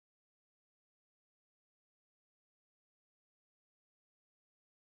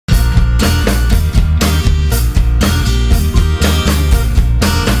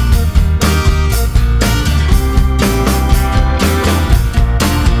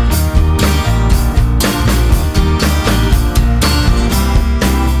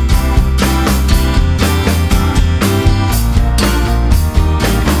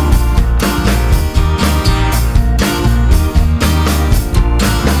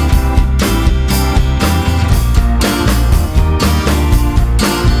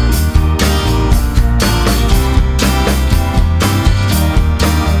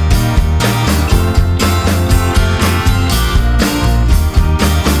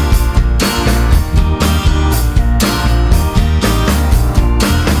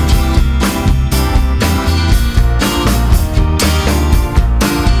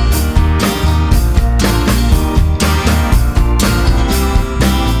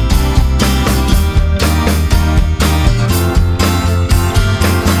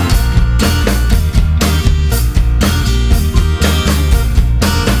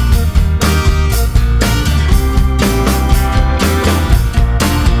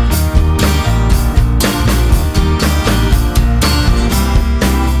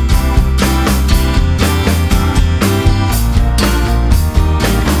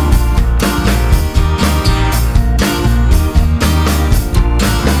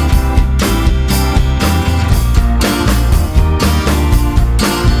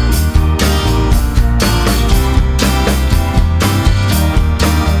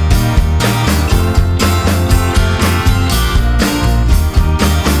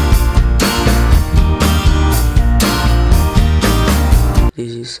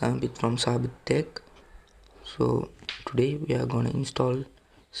is Sabit from Sabit Tech. So today we are gonna install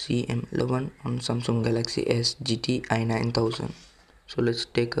CM11 on Samsung Galaxy S GT i9000. So let's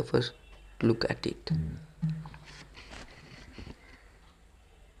take a first look at it.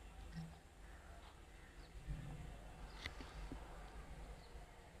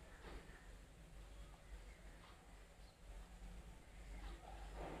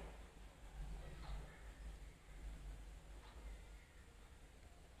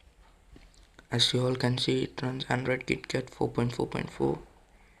 As you all can see, it runs Android KitKat 4.4.4.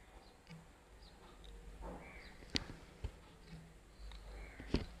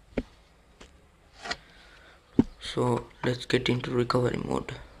 So let's get into recovery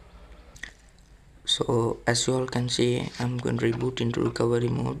mode. So as you all can see, I'm going to reboot into recovery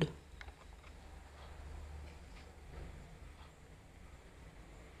mode.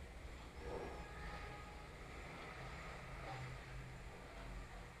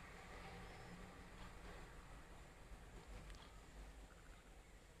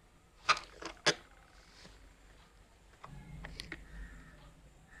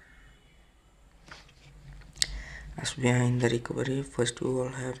 As we are in the recovery, first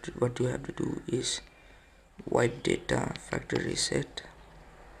what you have to do is wipe data, factory reset.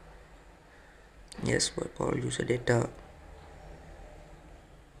 Yes, wipe all user data.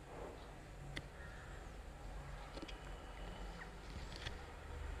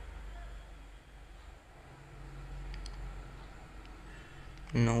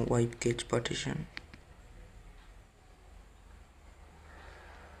 Now wipe cache partition.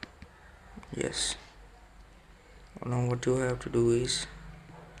 Yes. Now what you have to do is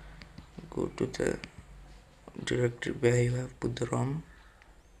go to the directory where you have put the ROM.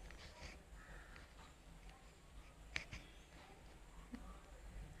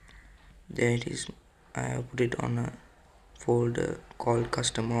 There it is. I have put it on a folder called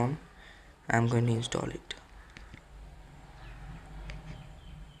custom ROM. I am going to install it.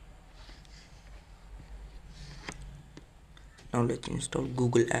 Now let's install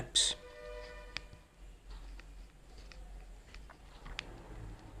Google Apps.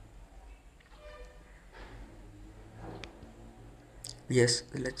 Yes,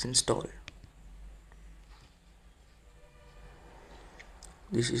 let's install.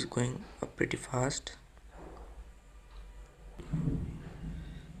 This is going up pretty fast.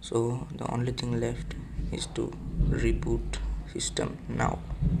 So the only thing left is to reboot system now.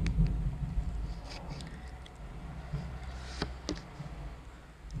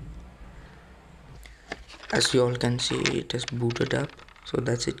 As you all can see, it has booted up. So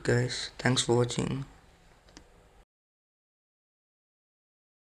that's it guys. Thanks for watching.